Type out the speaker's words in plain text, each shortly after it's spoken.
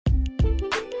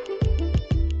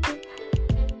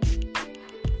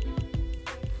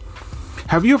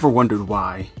Have you ever wondered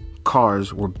why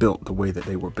cars were built the way that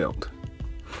they were built?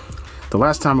 The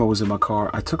last time I was in my car,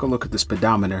 I took a look at the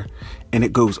speedometer and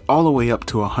it goes all the way up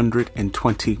to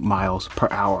 120 miles per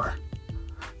hour.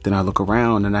 Then I look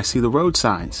around and I see the road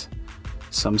signs.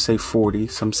 Some say 40,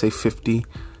 some say 50,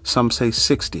 some say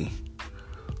 60.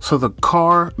 So the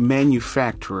car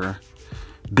manufacturer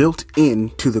built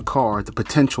into the car the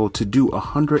potential to do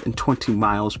 120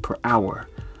 miles per hour,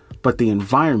 but the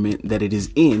environment that it is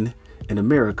in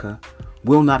America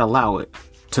will not allow it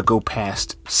to go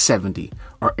past 70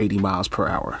 or 80 miles per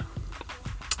hour.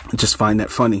 I just find that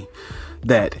funny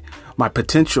that my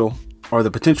potential or the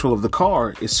potential of the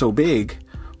car is so big,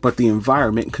 but the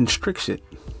environment constricts it.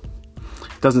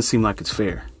 Doesn't seem like it's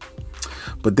fair.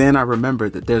 But then I remember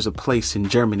that there's a place in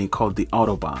Germany called the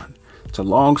Autobahn. It's a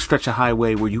long stretch of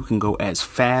highway where you can go as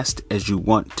fast as you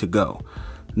want to go.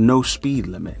 No speed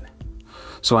limit.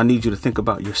 So I need you to think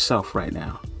about yourself right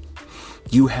now.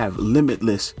 You have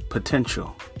limitless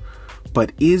potential,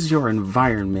 but is your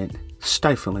environment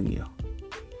stifling you?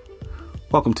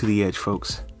 Welcome to The Edge,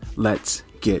 folks. Let's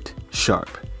get sharp.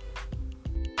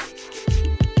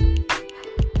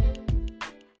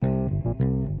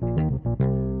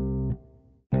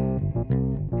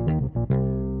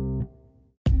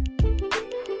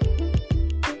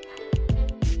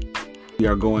 We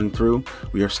are going through.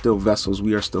 We are still vessels.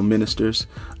 We are still ministers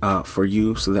for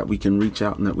you so that we can reach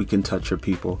out and that we can touch your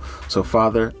people. So,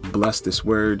 Father, bless this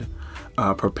word.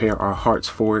 Prepare our hearts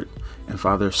for it. And,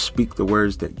 Father, speak the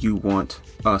words that you want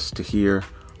us to hear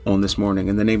on this morning.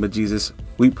 In the name of Jesus,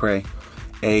 we pray.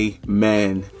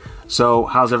 Amen. So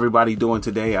how's everybody doing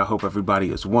today? I hope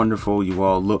everybody is wonderful. You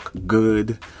all look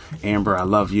good. Amber, I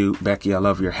love you. Becky, I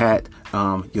love your hat.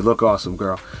 You look awesome,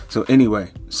 girl. So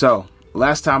anyway,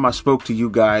 last time I spoke to you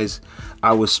guys,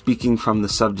 I was speaking from the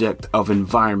subject of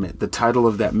environment. The title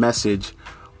of that message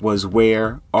was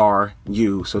Where Are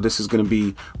You? So this is going to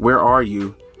be Where Are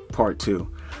You? Part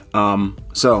 2.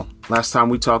 So last time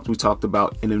we talked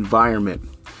about an environment.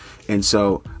 And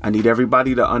so I need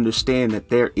everybody to understand that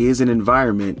there is an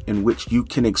environment in which you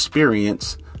can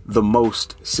experience the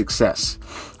most success.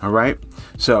 All right.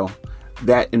 So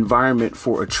that environment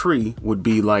for a tree would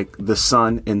be like the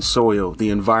sun and soil. The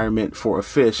environment for a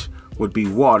fish would be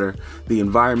water. The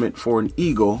environment for an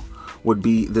eagle would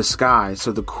be the sky.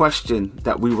 So the question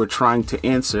that we were trying to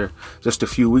answer just a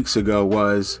few weeks ago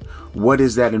was, what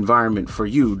is that environment for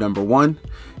you? Number one,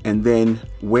 and then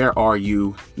where are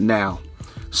you now?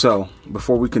 So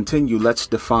before we continue, let's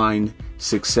define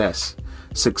success.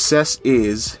 Success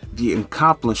is the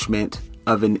accomplishment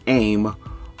of an aim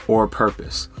or a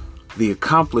purpose. The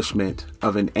accomplishment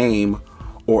of an aim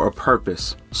or a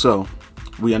purpose. So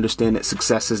we understand that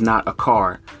success is not a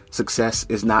car. Success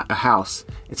is not a house.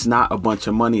 It's not a bunch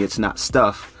of money. It's not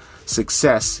stuff.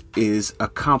 Success is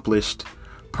accomplished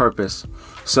purpose.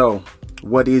 So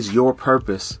what is your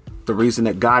purpose? The reason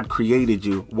that God created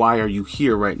you. Why are you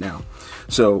here right now?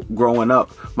 So growing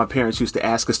up, my parents used to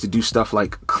ask us to do stuff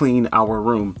like clean our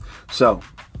room. So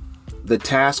the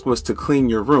task was to clean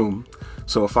your room.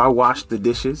 So if I washed the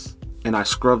dishes and I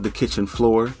scrubbed the kitchen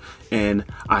floor and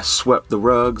I swept the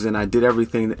rugs and I did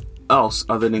everything else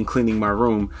other than cleaning my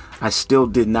room, I still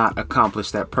did not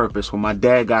accomplish that purpose. When my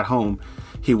dad got home,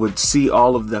 he would see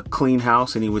all of the clean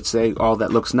house and he would say, "Oh,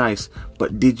 that looks nice,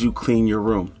 but did you clean your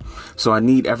room?" So I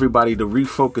need everybody to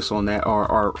refocus on that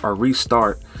or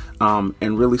restart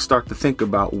and really start to think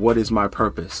about, what is my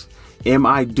purpose? Am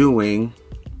I doing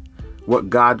what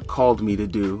God called me to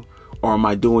do? Or am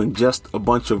I doing just a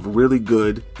bunch of really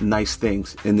good, nice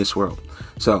things in this world?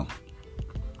 So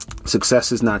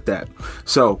success is not that.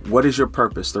 So what is your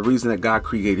purpose? The reason that God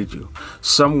created you.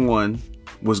 Someone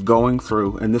was going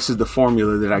through, and this is the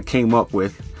formula that I came up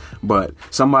with, but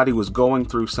somebody was going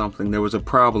through something. There was a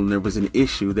problem. There was an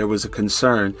issue. There was a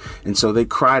concern. And so they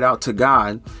cried out to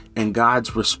God, and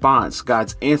God's response,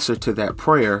 God's answer to that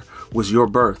prayer was your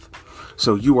birth.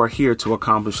 So you are here to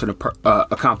accomplish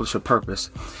a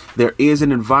purpose. There is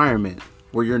an environment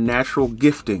where your natural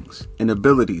giftings and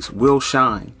abilities will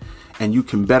shine, and you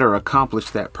can better accomplish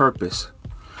that purpose.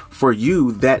 For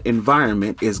you, that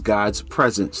environment is God's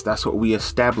presence. That's what we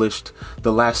established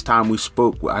the last time we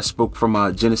spoke. I spoke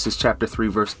from Genesis chapter 3,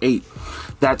 verse 8.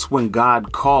 That's when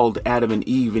God called Adam and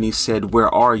Eve and he said,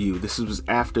 "Where are you?" This was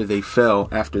after they fell,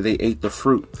 after they ate the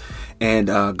fruit. And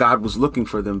God was looking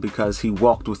for them because he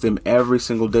walked with them every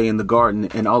single day in the garden.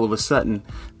 And all of a sudden,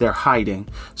 they're hiding.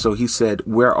 So he said,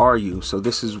 "Where are you?" So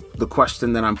this is the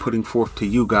question that I'm putting forth to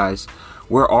you guys.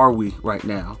 Where are we right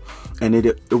now? And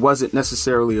it wasn't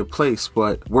necessarily a place,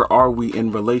 but where are we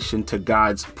in relation to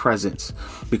God's presence?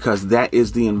 Because that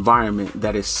is the environment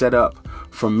that is set up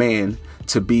for man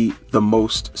to be the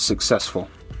most successful.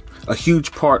 A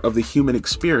huge part of the human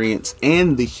experience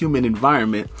and the human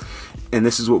environment, and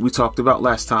this is what we talked about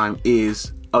last time,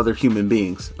 is other human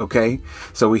beings. Okay.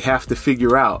 So we have to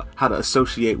figure out how to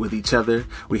associate with each other.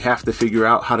 We have to figure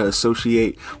out how to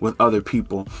associate with other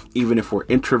people, even if we're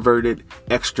introverted,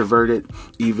 extroverted,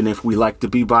 even if we like to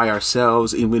be by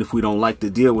ourselves, even if we don't like to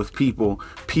deal with people.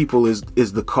 People is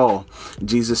the call.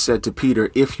 Jesus said to Peter,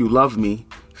 if you love me,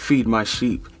 feed my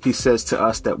sheep. He says to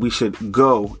us that we should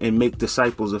go and make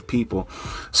disciples of people.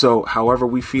 So however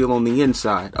we feel on the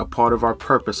inside, a part of our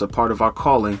purpose, a part of our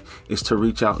calling is to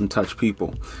reach out and touch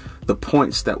people. The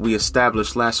points that we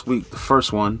established last week, the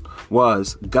first one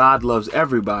was God loves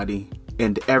everybody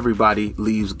and everybody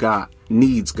needs God.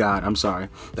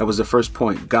 That was the first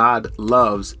point. God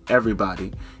loves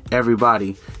everybody.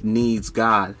 Everybody needs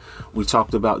God. We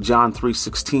talked about John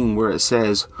 3:16, where it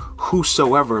says,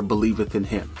 whosoever believeth in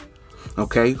him.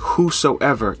 Okay,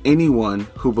 whosoever, anyone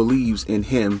who believes in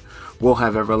him will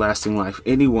have everlasting life.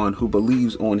 Anyone who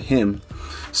believes on him.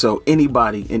 So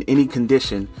anybody in any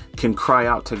condition can cry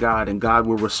out to God and God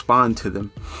will respond to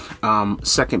them.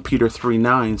 2 Peter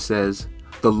 3:9 says,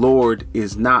 the Lord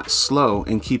is not slow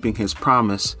in keeping his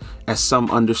promise, as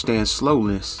some understand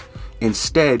slowness.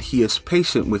 Instead, he is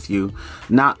patient with you,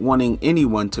 not wanting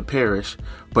anyone to perish,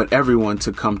 but everyone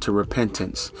to come to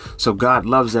repentance. So God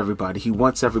loves everybody. He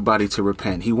wants everybody to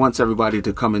repent. He wants everybody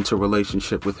to come into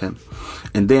relationship with him.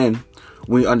 And then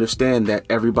we understand that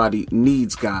everybody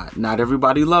needs God. Not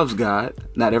everybody loves God.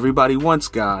 Not everybody wants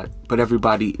God, but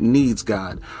everybody needs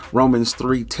God. Romans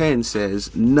 3:10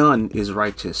 says, none is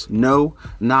righteous. No,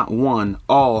 not one.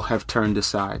 All have turned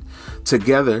aside.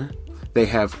 Together, they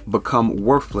have become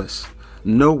worthless.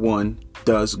 No one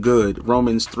does good.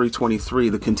 Romans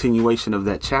 3:23, the continuation of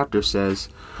that chapter says,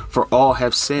 for all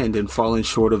have sinned and fallen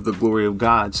short of the glory of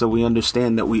God. So we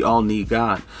understand that we all need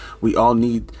God. We all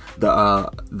need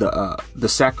the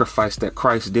sacrifice that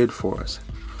Christ did for us.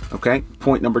 Okay.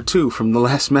 Point number 2 from the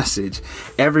last message.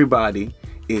 Everybody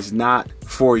is not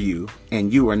for you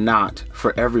and you are not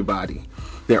for everybody.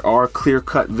 There are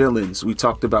clear-cut villains. We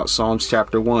talked about Psalms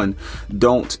chapter 1.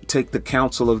 Don't take the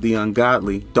counsel of the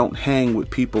ungodly. Don't hang with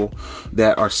people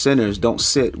that are sinners. Don't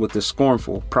sit with the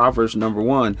scornful. Proverbs number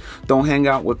 1. Don't hang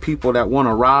out with people that want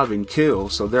to rob and kill.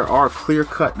 So there are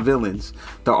clear-cut villains.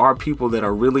 There are people that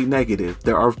are really negative.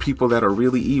 There are people that are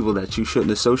really evil that you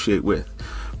shouldn't associate with.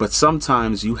 But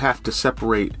sometimes you have to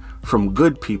separate from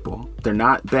good people. They're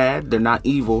not bad. They're not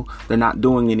evil. They're not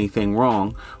doing anything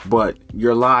wrong, but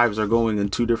your lives are going in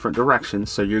two different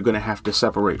directions. So you're going to have to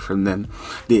separate from them.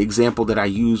 The example that I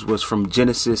used was from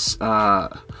Genesis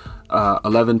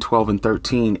 11, 12, and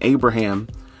 13. Abraham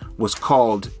was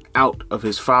called out of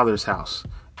his father's house.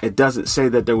 It doesn't say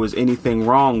that there was anything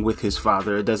wrong with his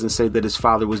father. It doesn't say that his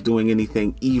father was doing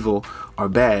anything evil or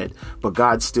bad, but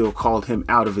God still called him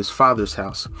out of his father's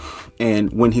house.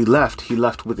 And when he left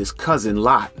with his cousin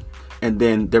Lot. And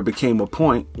then there became a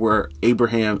point where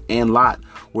Abraham and Lot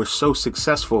were so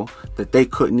successful that they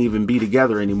couldn't even be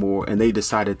together anymore. And they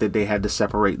decided that they had to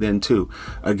separate then too.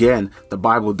 Again, the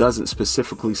Bible doesn't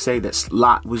specifically say that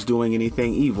Lot was doing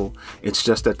anything evil. It's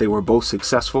just that they were both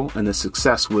successful and the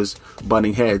success was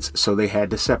butting heads. So they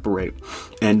had to separate.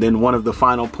 And then one of the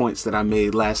final points that I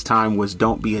made last time was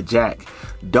don't be a jack.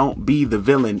 Don't be the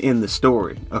villain in the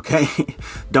story. OK,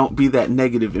 don't be that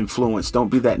negative influence. Don't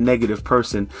be that negative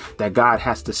person that God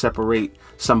has to separate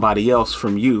somebody else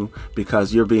from you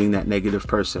because you're being that negative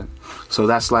person. So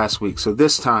that's last week. So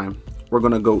this time we're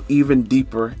going to go even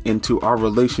deeper into our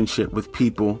relationship with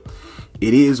people.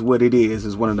 It is what it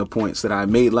is one of the points that I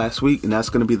made last week. And that's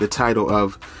going to be the title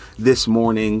of this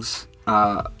morning's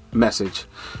message.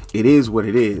 It is what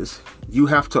it is. You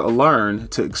have to learn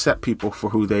to accept people for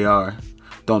who they are.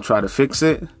 Don't try to fix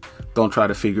it. Don't try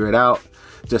to figure it out.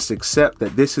 Just accept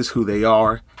that this is who they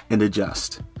are and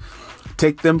adjust.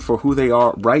 Take them for who they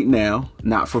are right now,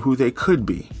 not for who they could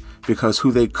be, because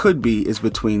who they could be is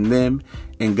between them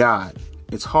and God.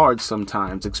 It's hard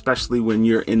sometimes, especially when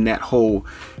you're in that whole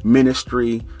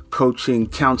ministry, coaching,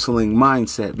 counseling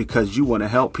mindset, because you want to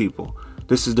help people.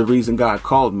 This is the reason God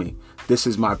called me. This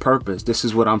is my purpose. This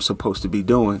is what I'm supposed to be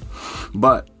doing.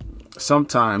 But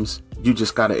sometimes you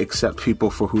just got to accept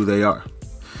people for who they are.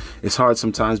 It's hard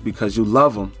sometimes because you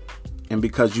love them. And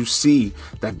because you see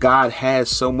that God has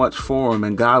so much for them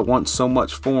and God wants so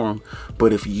much for them.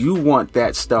 But if you want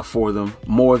that stuff for them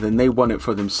more than they want it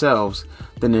for themselves,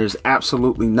 then there's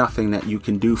absolutely nothing that you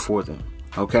can do for them.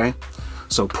 OK,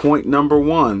 so point number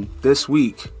 1 this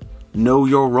week, know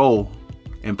your role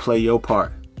and play your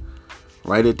part.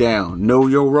 Write it down. Know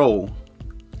your role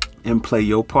and play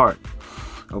your part.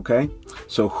 OK,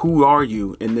 So who are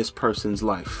you in this person's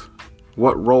life?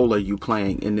 What role are you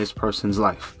playing in this person's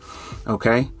life?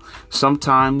 Okay.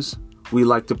 Sometimes we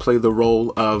like to play the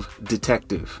role of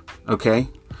detective. Okay.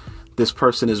 This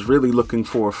person is really looking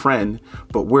for a friend,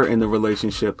 but we're in the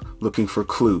relationship looking for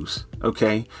clues.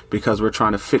 Okay. Because we're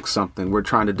trying to fix something. We're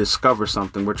trying to discover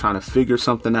something. We're trying to figure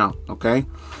something out. Okay.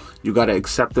 You got to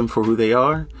accept them for who they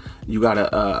are. You got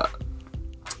to,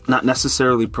 not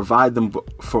necessarily provide them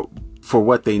for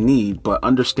what they need, but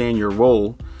understand your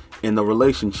role in the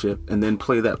relationship and then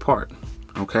play that part.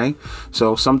 Okay.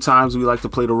 So sometimes we like to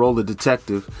play the role of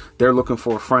detective. They're looking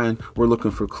for a friend. We're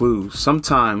looking for clues.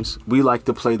 Sometimes we like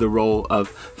to play the role of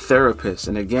therapist.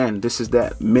 And again, this is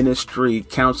that ministry,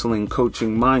 counseling,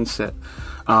 coaching mindset.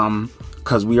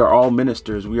 Because we are all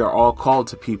ministers. We are all called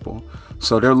to people.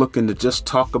 So they're looking to just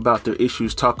talk about their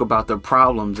issues, talk about their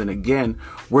problems. And again,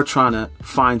 we're trying to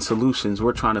find solutions.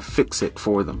 We're trying to fix it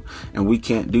for them. And we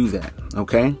can't do that.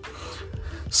 Okay.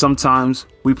 Sometimes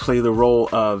we play the role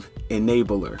of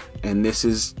enabler. And this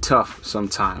is tough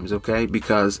sometimes. Okay.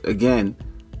 Because again,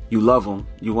 you love them.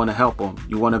 You want to help them.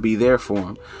 You want to be there for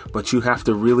them. But you have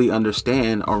to really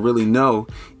understand or really know,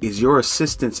 is your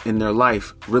assistance in their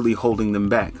life really holding them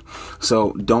back?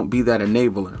 So don't be that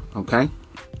enabler. Okay.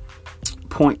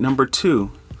 Point number 2,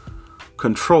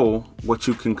 control what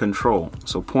you can control.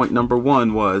 So point number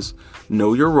 1 was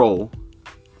know your role.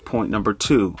 Point number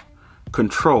 2,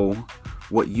 control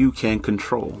what you can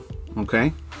control.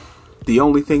 Okay. The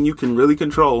only thing you can really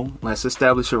control, let's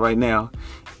establish it right now,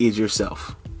 is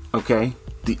yourself. Okay.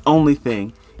 The only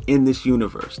thing in this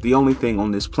universe, the only thing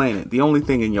on this planet, the only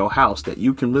thing in your house that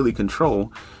you can really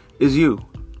control is you.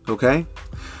 Okay.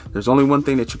 There's only one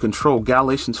thing that you control.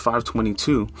 Galatians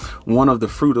 5:22. One of the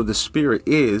fruit of the Spirit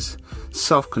is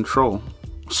self-control.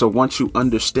 So once you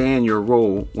understand your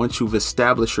role, once you've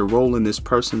established your role in this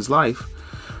person's life,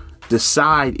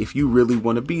 decide if you really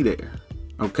want to be there.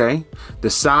 Okay?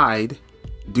 Decide,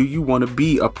 do you want to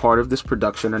be a part of this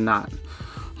production or not?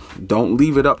 Don't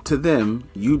leave it up to them.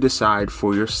 You decide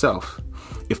for yourself.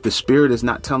 If the Spirit is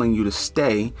not telling you to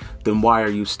stay, then why are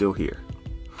you still here?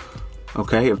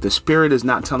 Okay, if the Spirit is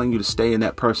not telling you to stay in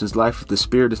that person's life, if the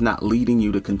Spirit is not leading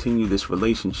you to continue this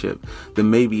relationship, then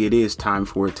maybe it is time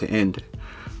for it to end.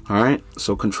 All right,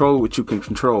 so control what you can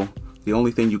control. The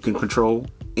only thing you can control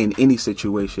in any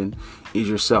situation is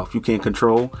yourself. You can't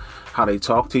control how they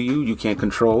talk to you. You can't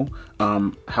control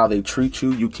how they treat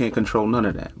you. You can't control none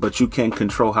of that, but you can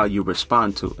control how you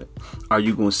respond to it. Are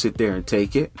you going to sit there and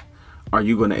take it? Are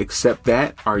you going to accept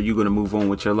that? Or are you going to move on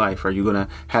with your life? Are you going to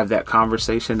have that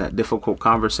conversation, that difficult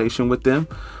conversation with them?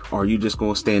 Or are you just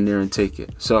going to stand there and take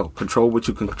it? So control what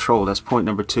you can control. That's point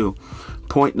number 2.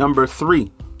 Point number 3.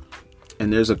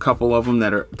 And there's a couple of them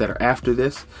that are after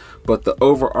this. But the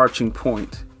overarching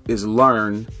point is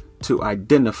learn to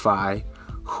identify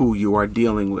who you are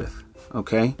dealing with.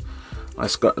 Okay,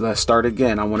 let's start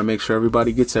again. I want to make sure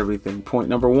everybody gets everything. Point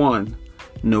number 1,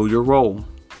 know your role.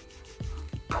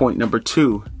 Point number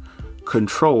 2,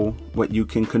 control what you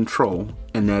can control,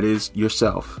 and that is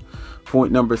yourself.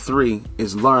 Point number 3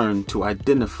 is learn to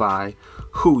identify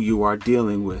who you are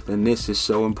dealing with, and this is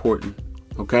so important.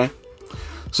 Okay,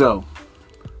 so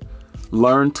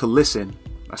learn to listen.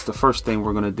 That's the first thing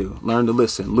we're going to do. Learn to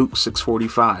listen. Luke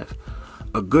 6:45.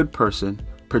 A good person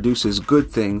produces good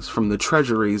things from the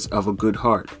treasuries of a good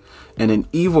heart, and an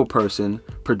evil person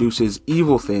produces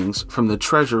evil things from the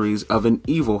treasuries of an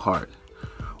evil heart.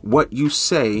 What you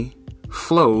say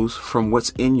flows from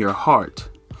what's in your heart.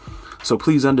 So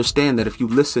please understand that if you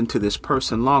listen to this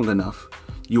person long enough,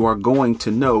 you are going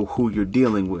to know who you're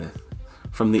dealing with.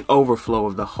 From the overflow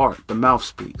of the heart, the mouth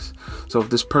speaks. So if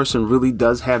this person really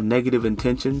does have negative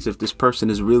intentions, if this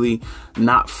person is really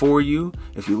not for you,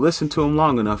 if you listen to them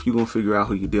long enough, you're going to figure out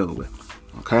who you're dealing with.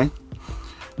 Okay.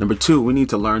 Number 2, we need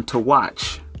to learn to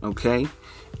watch. Okay.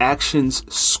 Actions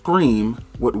scream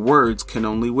what words can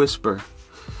only whisper.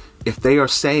 If they are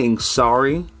saying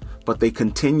sorry, but they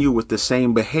continue with the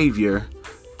same behavior,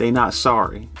 they're not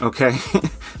sorry. Okay.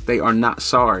 They are not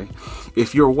sorry.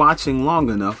 If you're watching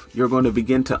long enough, you're going to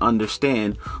begin to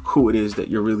understand who it is that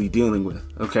you're really dealing with.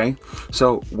 Okay.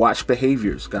 So watch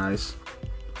behaviors, guys.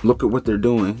 Look at what they're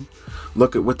doing.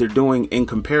 Look at what they're doing in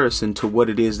comparison to what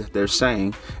it is that they're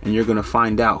saying. And you're going to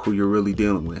find out who you're really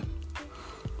dealing with.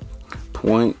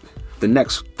 The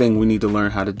next thing we need to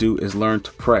learn how to do is learn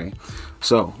to pray.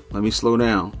 So let me slow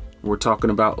down. We're talking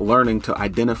about learning to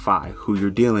identify who you're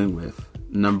dealing with.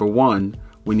 Number 1,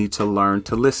 we need to learn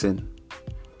to listen.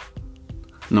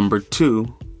 Number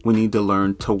 2, we need to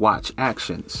learn to watch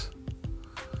actions.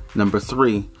 Number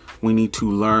 3, we need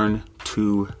to learn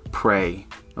to pray.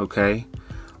 Okay?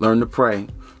 Learn to pray.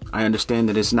 I understand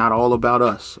that it's not all about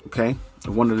us. Okay.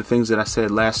 One of the things that I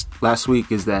said last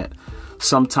week is that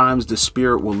sometimes the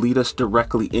Spirit will lead us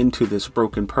directly into this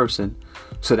broken person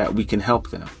so that we can help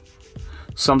them.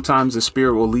 Sometimes the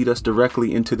Spirit will lead us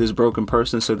directly into this broken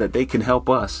person so that they can help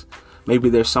us. Maybe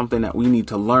there's something that we need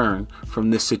to learn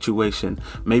from this situation.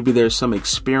 Maybe there's some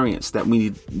experience that we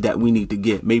need to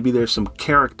get. Maybe there's some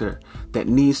character that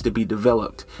needs to be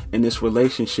developed. And this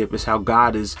relationship is how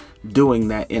God is doing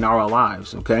that in our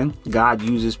lives. Okay. God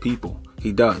uses people.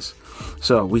 He does.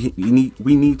 So we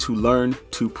need to learn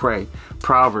to pray.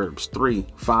 Proverbs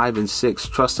 3:5-6.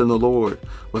 Trust in the Lord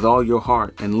with all your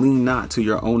heart and lean not to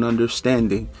your own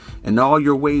understanding. In all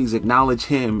your ways acknowledge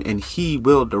him and he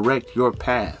will direct your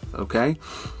path. Okay.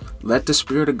 Let the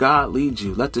Spirit of God lead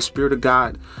you. Let the Spirit of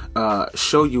God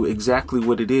show you exactly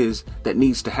what it is that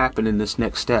needs to happen in this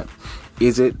next step.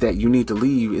 Is it that you need to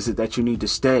leave? Is it that you need to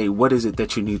stay? What is it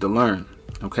that you need to learn?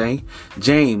 Okay.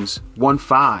 James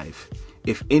 1:5.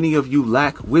 If any of you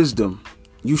lack wisdom,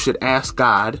 you should ask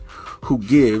God who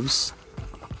gives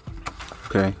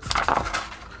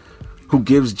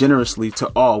generously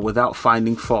to all without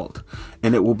finding fault,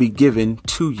 and it will be given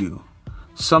to you.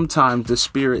 Sometimes the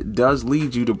Spirit does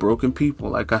lead you to broken people,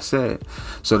 like I said,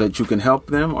 so that you can help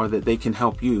them or that they can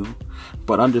help you.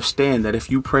 But understand that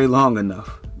if you pray long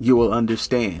enough, you will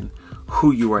understand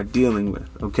who you are dealing with.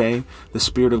 Okay. The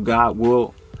Spirit of God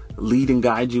will lead and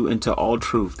guide you into all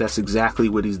truth. That's exactly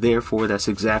what he's there for. That's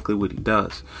exactly what he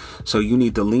does. So you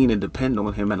need to lean and depend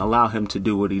on him and allow him to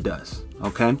do what he does.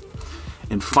 Okay.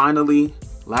 And finally,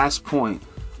 last point,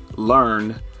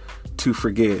 learn to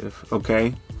forgive.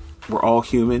 Okay. We're all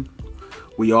human.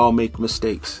 We all make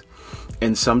mistakes.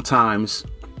 And sometimes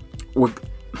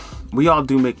we all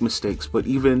do make mistakes, but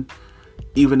even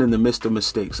in the midst of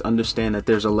mistakes, understand that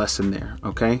there's a lesson there.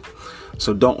 Okay.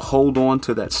 So don't hold on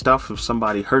to that stuff. If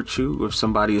somebody hurt you, or if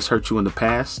somebody has hurt you in the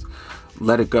past,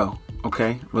 let it go.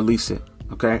 Okay. Release it.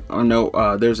 Okay. Or no,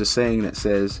 there's a saying that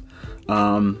says,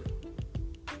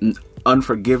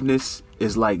 unforgiveness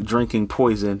is like drinking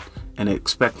poison and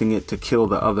expecting it to kill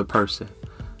the other person.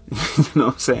 You know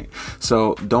what I'm saying?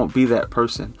 So don't be that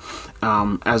person.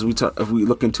 As if we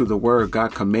look into the word,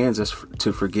 God commands us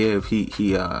to forgive. He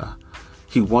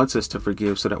wants us to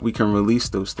forgive so that we can release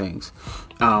those things.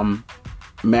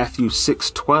 Matthew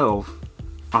 6:12,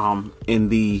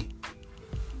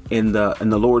 in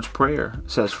the Lord's Prayer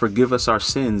says, forgive us our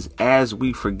sins as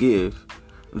we forgive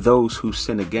those who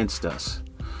sin against us.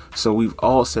 So we've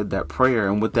all said that prayer.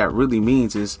 And what that really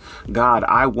means is, God,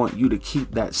 I want you to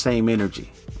keep that same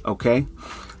energy. Okay.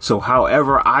 So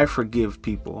however I forgive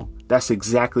people, that's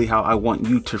exactly how I want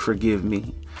you to forgive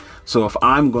me. So if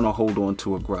I'm going to hold on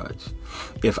to a grudge,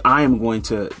 if I am going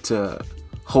to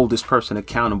hold this person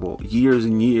accountable years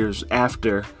and years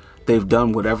after they've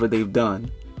done whatever they've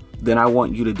done, then I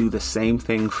want you to do the same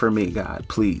thing for me, God,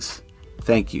 please.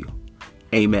 Thank you.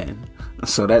 Amen.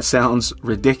 So that sounds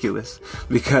ridiculous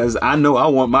because I know I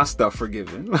want my stuff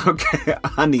forgiven. Okay.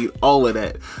 I need all of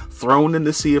that thrown in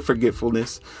the sea of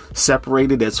forgetfulness,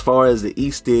 separated as far as the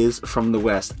east is from the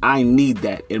west. I need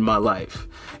that in my life.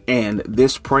 And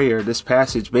this prayer, this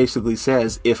passage basically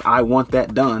says, if I want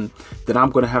that done, then I'm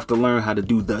going to have to learn how to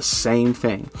do the same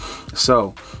thing.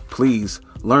 So please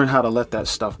learn how to let that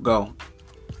stuff go.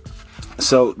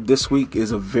 So this week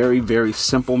is a very, very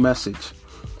simple message.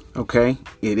 Okay,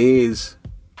 it is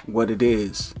what it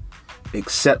is.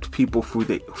 Accept people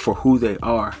for who they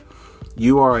are.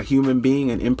 You are a human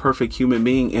being, an imperfect human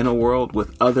being in a world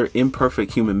with other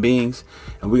imperfect human beings.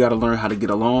 And we got to learn how to get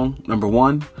along. Number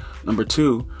one. Number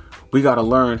two, we got to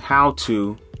learn how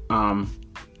to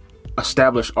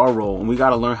establish our role. And we got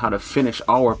to learn how to finish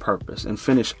our purpose and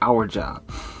finish our job.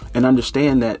 And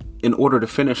understand that in order to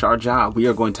finish our job, we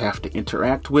are going to have to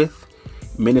interact with,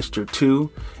 minister to,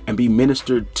 and be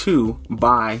ministered to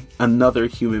by another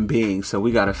human being. So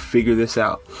we got to figure this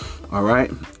out. All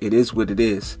right. It is what it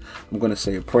is. I'm going to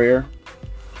say a prayer.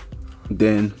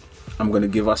 Then I'm going to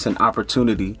give us an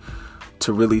opportunity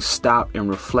to really stop and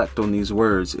reflect on these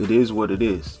words. It is what it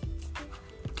is.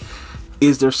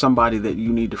 Is there somebody that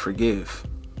you need to forgive?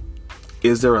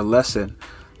 Is there a lesson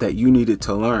that you needed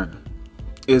to learn?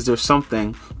 Is there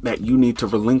something that you need to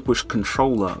relinquish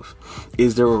control of?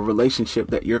 Is there a relationship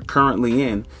that you're currently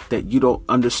in that you don't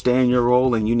understand your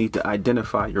role and you need to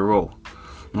identify your role?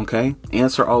 Okay.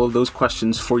 Answer all of those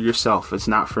questions for yourself. It's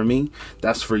not for me.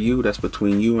 That's for you. That's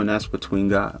between you and that's between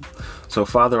God. So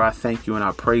Father, I thank you and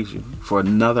I praise you for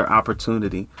another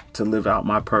opportunity to live out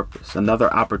my purpose,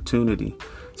 another opportunity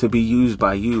to be used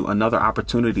by you, another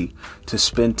opportunity to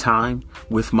spend time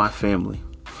with my family.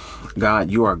 God,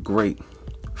 you are great.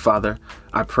 Father,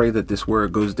 I pray that this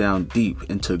word goes down deep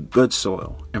into good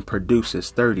soil and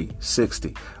produces 30,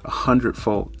 60,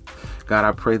 100-fold. God,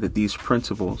 I pray that these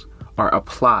principles are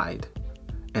applied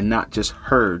and not just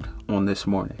heard on this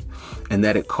morning, and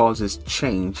that it causes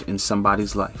change in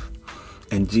somebody's life.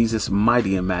 In Jesus'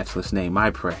 mighty and matchless name,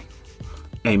 I pray.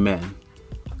 Amen.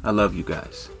 I love you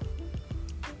guys.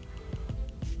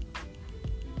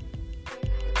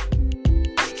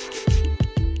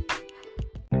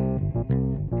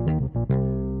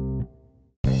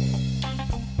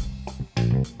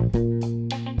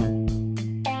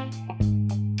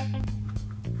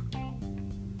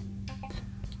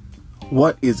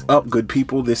 What is up, good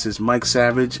people? This is Mike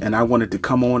Savage, and I wanted to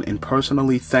come on and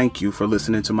personally thank you for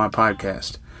listening to my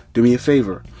podcast. Do me a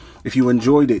favor. If you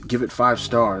enjoyed it, give it 5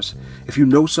 stars. If you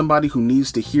know somebody who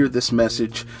needs to hear this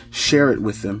message, share it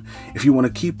with them. If you want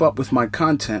to keep up with my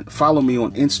content, follow me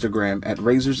on Instagram at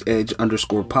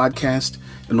razorsedge_podcast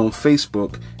and on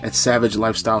Facebook at Savage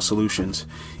Lifestyle Solutions.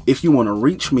 If you want to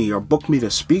reach me or book me to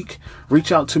speak,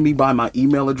 reach out to me by my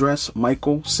email address,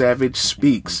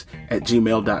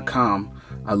 michaelsavagespeaks@gmail.com.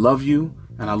 I love you,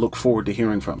 and I look forward to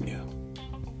hearing from you.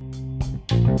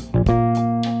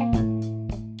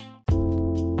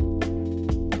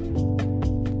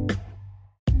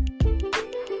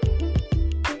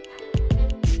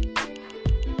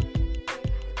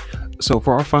 So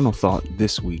for our final thought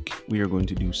this week, we are going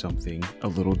to do something a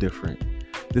little different.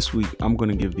 This week, I'm going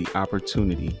to give the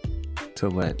opportunity to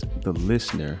let the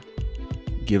listener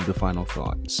give the final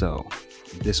thought. So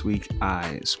this week,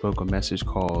 I spoke a message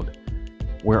called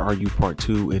Where Are You Part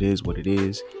 2? It is what it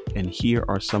is. And here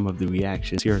are some of the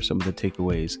reactions. Here are some of the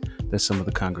takeaways that some of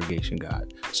the congregation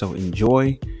got. So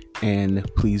enjoy, and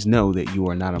please know that you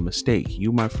are not a mistake.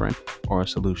 You, my friend, are a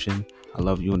solution. I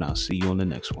love you, and I'll see you on the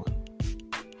next one.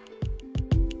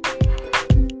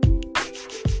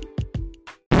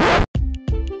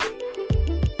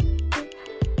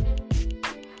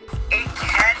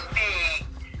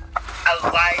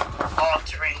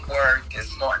 Life-altering word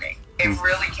this morning. It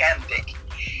really can be,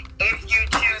 if you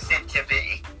choose it to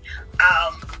be.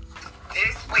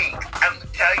 This week, I'm going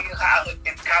to tell you how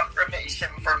it's confirmation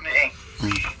for me.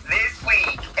 This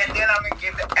week, and then I'm going to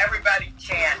give everybody a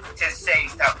chance to say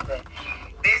something.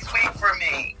 This week for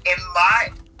me,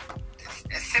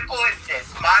 as simple as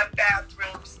this, my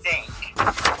bathroom sink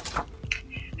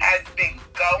has been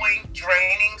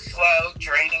draining slow.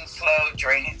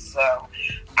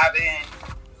 I've been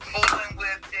fooling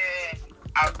with it.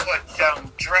 I put some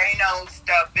Drano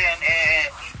stuff in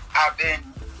it. I've been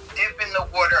dipping the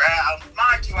water out.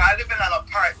 Mind you, I live in an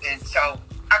apartment, so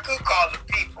I could call the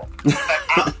people. But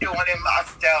I'm doing it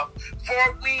myself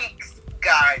for weeks,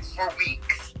 guys, for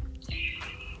weeks.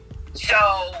 So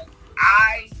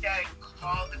I said,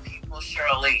 call the people,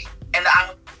 Shirley. And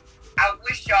I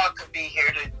wish y'all could be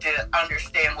here to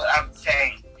understand what I'm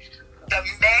saying. The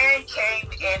man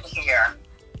came in here.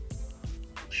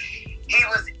 He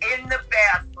was in the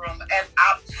bathroom, and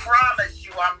I promise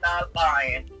you, I'm not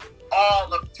lying,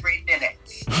 all of 3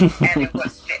 minutes, and it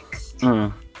was fixed.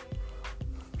 And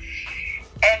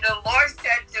the Lord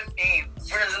said to me,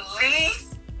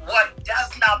 release what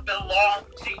does not belong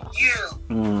to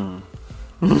you.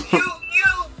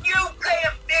 You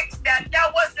can't fix that.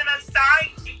 That wasn't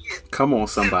assigned to you. Come on,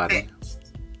 somebody.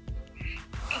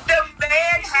 The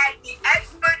man had the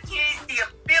expertise, the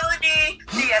ability,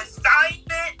 the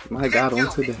assignment. My God, on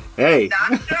today. Hey.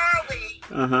 Not Shirley.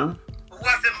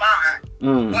 Wasn't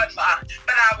mine. Wasn't mine.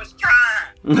 But I was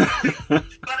trying.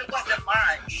 But it wasn't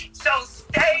mine. So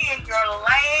stay in your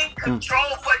lane.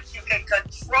 Control what you can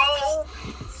control.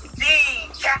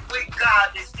 Check with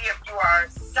God to see if you are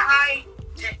assigned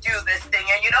to do this thing.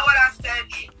 And you know what I said?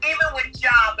 Even with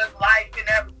job and life and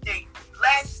everything,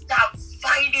 let's stop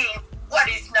fighting what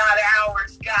is not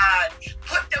ours, God.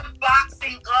 Put the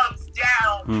boxing gloves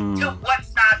down to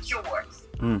what's not yours.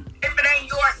 If it ain't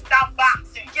yours, stop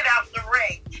boxing. Get out the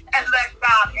ring and let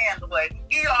God handle it.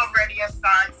 He already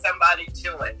assigned somebody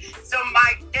to it. So,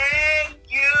 Mike, thank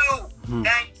you.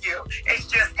 Thank you. It's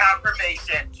just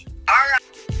confirmation. All right.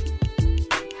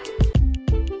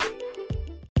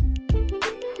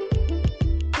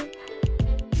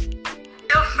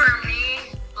 For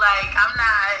me,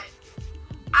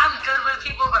 I'm good with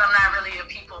people, but I'm not really a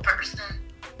people person.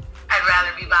 I'd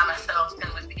rather be by myself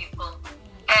than with people.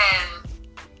 And,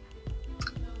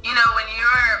 when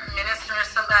you're ministering to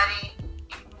somebody,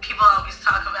 people always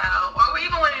talk about, or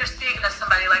even when you're speaking to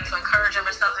somebody, like to encourage them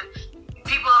or something,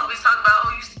 people always talk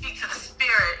about, you speak to the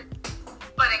spirit.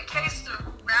 But in case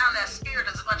around that spirit,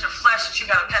 there's a bunch of flesh that you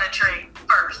got to penetrate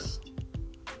first.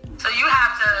 So you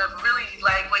have to really,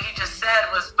 like what he just said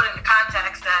was put into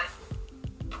context that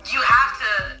you have to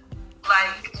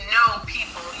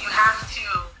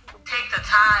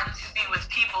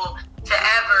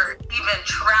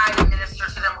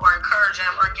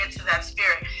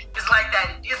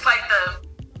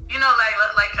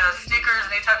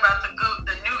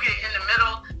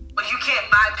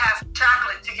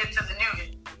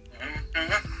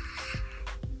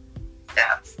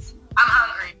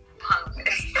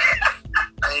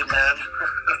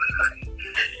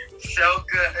So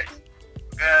good.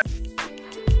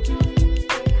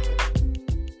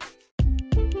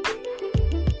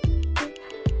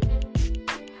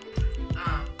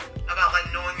 About like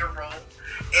knowing your role,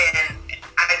 and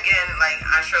again, like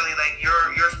Shirley, like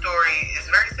your story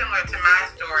is very similar to my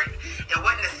story. It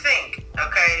wasn't a sync,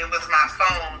 okay? It was my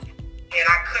phone, and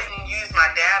I couldn't use my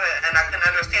data, and I couldn't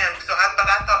understand. So I thought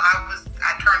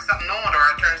I turned something on or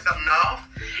I turned something off.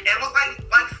 It was like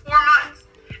 4 months,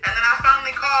 and then I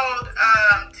finally called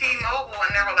T-Mobile,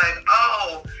 and they were like,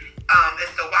 "Oh,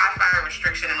 it's the Wi-Fi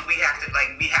restriction, and we have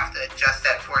to adjust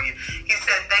that for you." He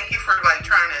said, "Thank you for like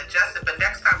trying to adjust it, but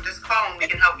next time just call and we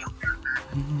can help you."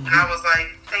 And I was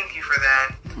like, "Thank you for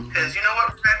that," because you know what,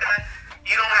 Rebecca,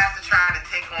 you don't have to try to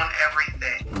take on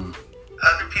everything.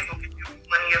 Other people can do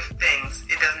plenty of things.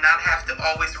 It does not have to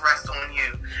always rest on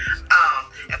you.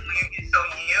 And when you get so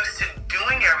used to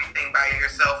doing everything by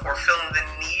yourself or feeling the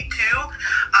need to,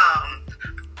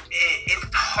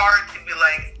 it's hard to be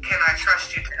like, "Can I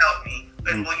trust you to help me?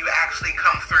 And will you actually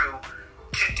come through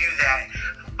to do that?"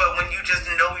 But when you just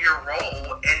know your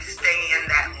role and stay in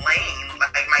that lane,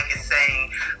 like Mike is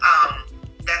saying,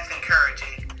 that's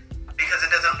encouraging, because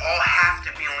it doesn't all have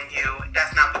to be